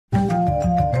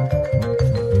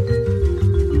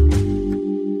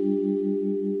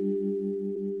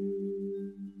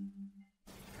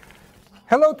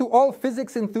Hello to all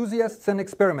physics enthusiasts and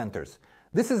experimenters.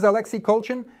 This is Alexei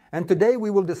Kolchin, and today we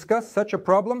will discuss such a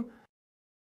problem.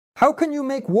 How can you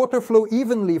make water flow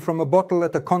evenly from a bottle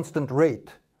at a constant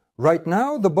rate? Right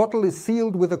now, the bottle is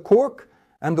sealed with a cork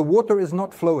and the water is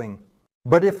not flowing.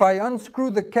 But if I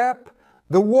unscrew the cap,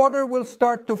 the water will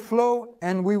start to flow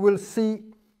and we will see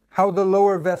how the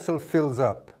lower vessel fills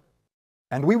up.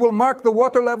 And we will mark the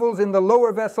water levels in the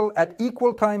lower vessel at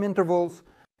equal time intervals.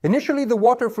 Initially, the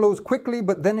water flows quickly,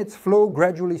 but then its flow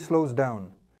gradually slows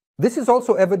down. This is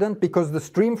also evident because the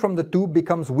stream from the tube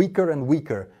becomes weaker and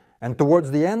weaker, and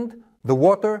towards the end, the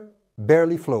water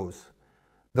barely flows.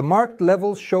 The marked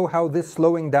levels show how this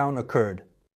slowing down occurred.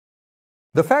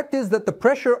 The fact is that the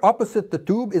pressure opposite the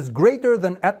tube is greater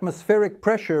than atmospheric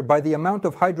pressure by the amount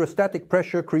of hydrostatic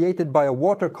pressure created by a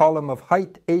water column of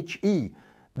height HE.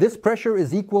 This pressure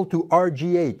is equal to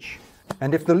RGH.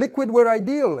 And if the liquid were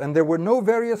ideal and there were no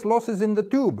various losses in the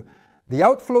tube, the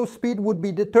outflow speed would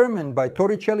be determined by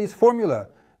Torricelli's formula,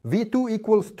 V2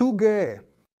 equals 2G.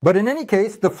 But in any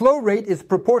case, the flow rate is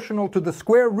proportional to the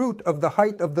square root of the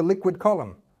height of the liquid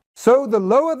column. So the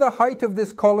lower the height of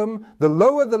this column, the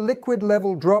lower the liquid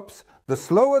level drops, the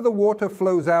slower the water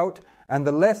flows out, and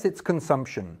the less its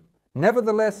consumption.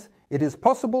 Nevertheless, it is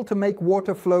possible to make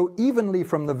water flow evenly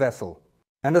from the vessel.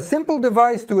 And a simple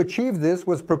device to achieve this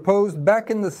was proposed back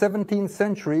in the 17th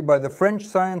century by the French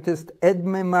scientist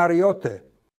Edmus Mariotte.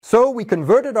 So we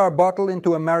converted our bottle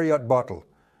into a Mariotte bottle.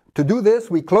 To do this,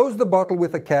 we closed the bottle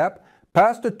with a cap,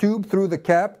 passed a tube through the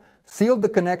cap, sealed the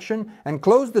connection, and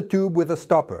closed the tube with a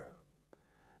stopper.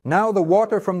 Now the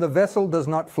water from the vessel does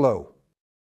not flow.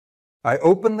 I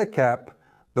open the cap,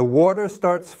 the water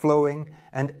starts flowing,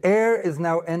 and air is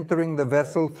now entering the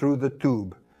vessel through the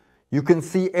tube. You can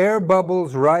see air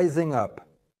bubbles rising up.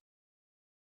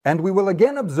 And we will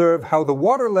again observe how the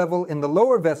water level in the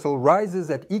lower vessel rises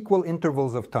at equal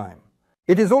intervals of time.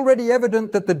 It is already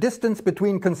evident that the distance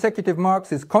between consecutive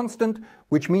marks is constant,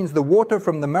 which means the water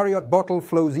from the Mariotte bottle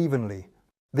flows evenly.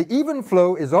 The even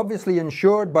flow is obviously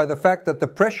ensured by the fact that the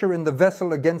pressure in the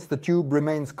vessel against the tube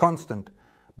remains constant.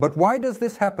 But why does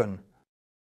this happen?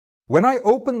 When I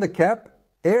open the cap,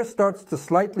 air starts to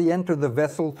slightly enter the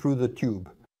vessel through the tube.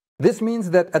 This means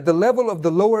that at the level of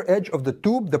the lower edge of the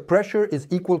tube, the pressure is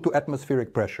equal to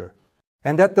atmospheric pressure.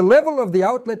 And at the level of the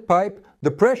outlet pipe,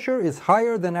 the pressure is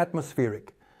higher than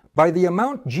atmospheric, by the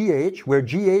amount GH, where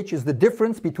GH is the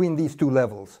difference between these two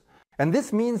levels. And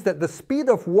this means that the speed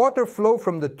of water flow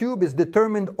from the tube is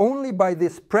determined only by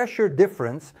this pressure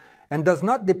difference and does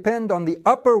not depend on the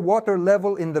upper water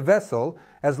level in the vessel,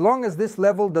 as long as this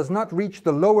level does not reach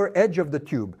the lower edge of the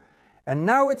tube. And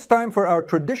now it's time for our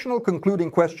traditional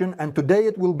concluding question, and today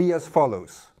it will be as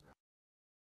follows.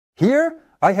 Here,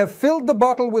 I have filled the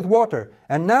bottle with water,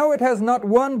 and now it has not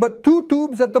one but two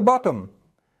tubes at the bottom.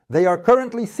 They are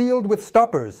currently sealed with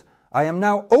stoppers. I am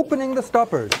now opening the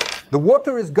stoppers. The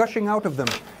water is gushing out of them.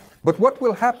 But what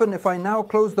will happen if I now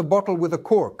close the bottle with a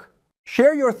cork?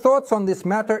 Share your thoughts on this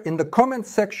matter in the comments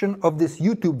section of this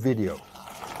YouTube video.